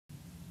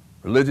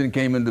Religion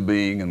came into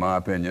being, in my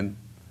opinion,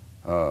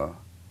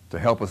 to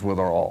help us with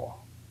our awe.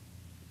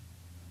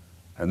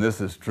 And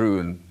this is true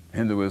in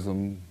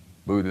Hinduism,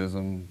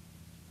 Buddhism,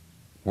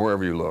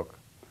 wherever you look.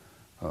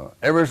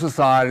 Every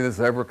society that's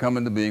ever come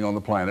into being on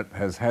the planet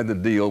has had to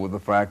deal with the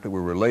fact that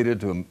we're related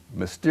to a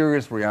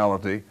mysterious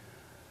reality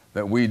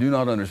that we do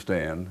not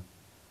understand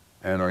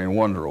and are in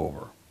wonder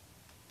over.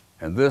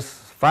 And this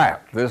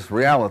fact, this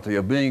reality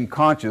of being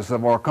conscious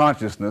of our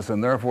consciousness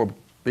and therefore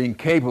being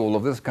capable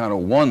of this kind of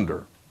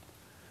wonder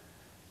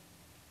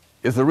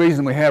is the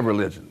reason we have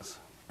religions,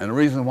 and the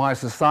reason why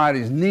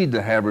societies need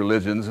to have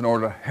religions in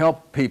order to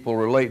help people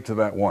relate to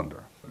that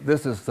wonder.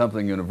 This is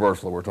something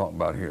universal we're talking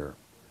about here.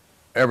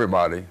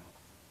 Everybody,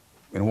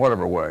 in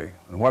whatever way,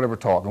 in whatever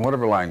talk, in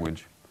whatever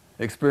language,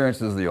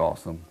 experiences the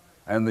awesome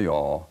and the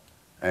awe,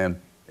 and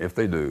if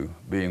they do,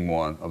 being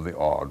one of the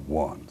awed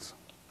ones.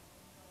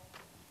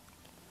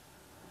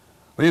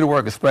 We need to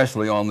work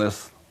especially on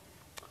this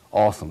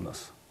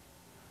awesomeness.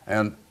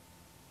 And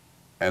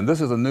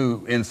this is a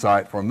new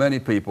insight for many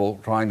people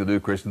trying to do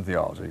Christian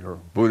theology, or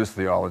Buddhist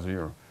theology,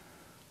 or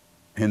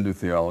Hindu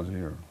theology,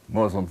 or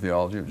Muslim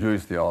theology, or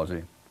Jewish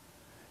theology.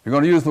 You're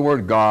going to use the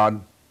word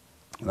God,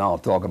 and I'll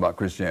talk about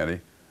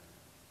Christianity.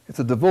 It's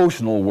a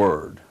devotional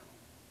word.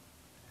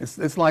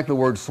 It's like the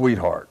word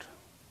sweetheart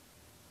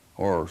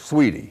or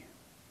sweetie.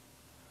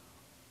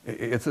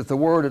 It's a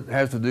word that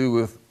has to do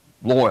with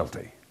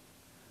loyalty,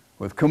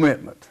 with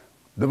commitment,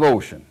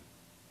 devotion.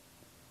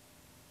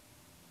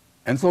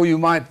 And so you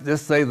might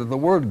just say that the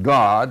word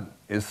God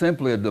is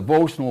simply a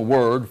devotional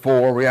word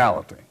for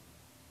reality.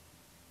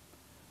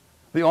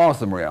 The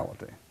awesome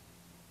reality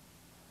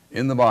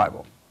in the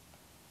Bible.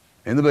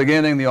 In the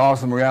beginning, the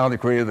awesome reality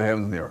created the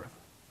heavens and the earth.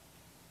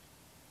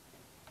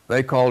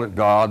 They called it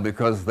God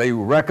because they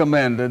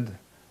recommended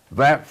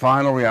that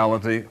final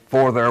reality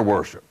for their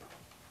worship.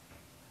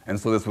 And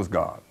so this was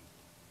God.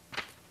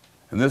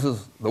 And this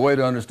is the way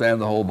to understand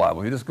the whole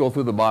Bible. You just go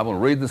through the Bible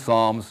and read the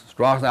Psalms,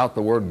 cross out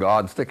the word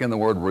God, stick in the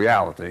word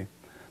reality.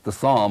 The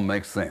Psalm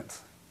makes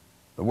sense.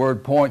 The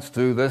word points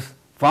to this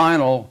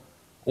final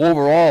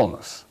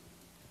overallness,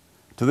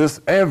 to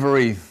this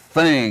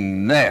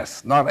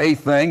everythingness, not a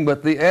thing,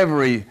 but the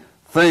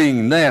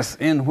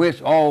everythingness in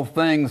which all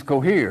things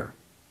cohere.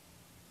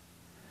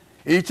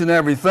 Each and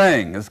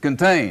everything is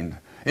contained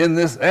in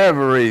this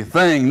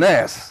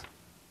everythingness.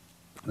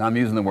 And I'm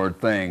using the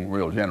word thing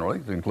real generally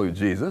to include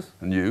Jesus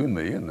and you and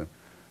me and the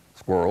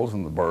squirrels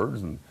and the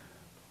birds and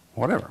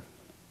whatever.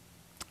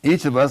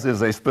 Each of us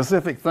is a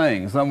specific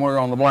thing somewhere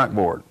on the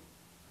blackboard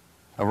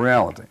of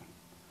reality.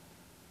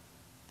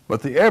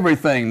 But the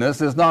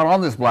everythingness is not on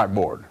this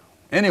blackboard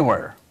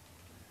anywhere.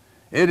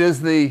 It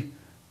is the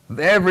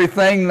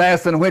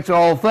everythingness in which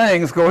all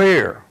things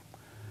cohere.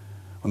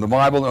 When the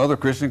Bible and other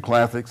Christian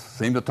classics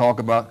seem to talk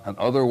about an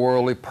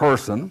otherworldly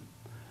person,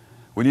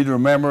 we need to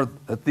remember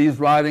that these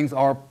writings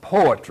are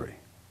poetry.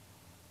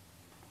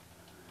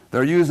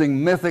 They're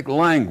using mythic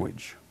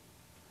language.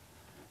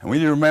 And we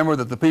need to remember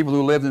that the people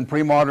who lived in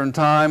pre-modern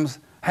times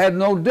had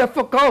no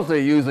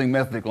difficulty using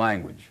mythic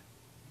language.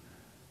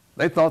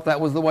 They thought that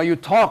was the way you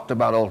talked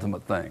about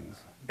ultimate things.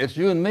 It's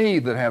you and me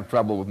that have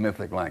trouble with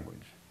mythic language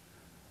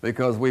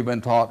because we've been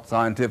taught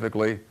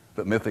scientifically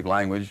that mythic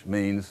language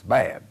means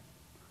bad,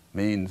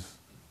 means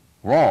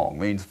wrong,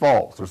 means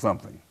false or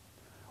something,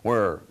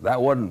 where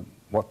that wasn't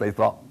what they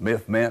thought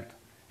myth meant,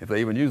 if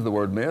they even used the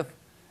word myth.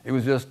 It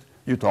was just,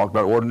 you talked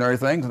about ordinary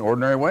things in an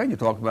ordinary way, and you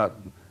talked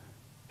about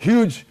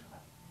huge,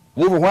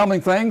 overwhelming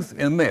things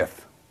in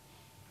myth.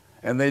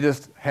 And they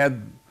just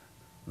had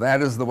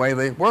that as the way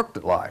they worked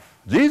at life.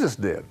 Jesus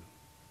did.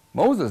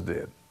 Moses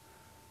did.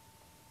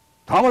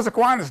 Thomas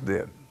Aquinas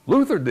did.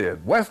 Luther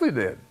did. Wesley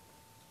did.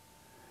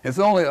 It's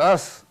only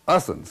us,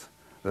 us'uns,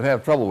 that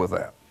have trouble with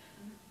that.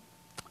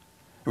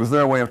 It was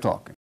their way of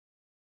talking.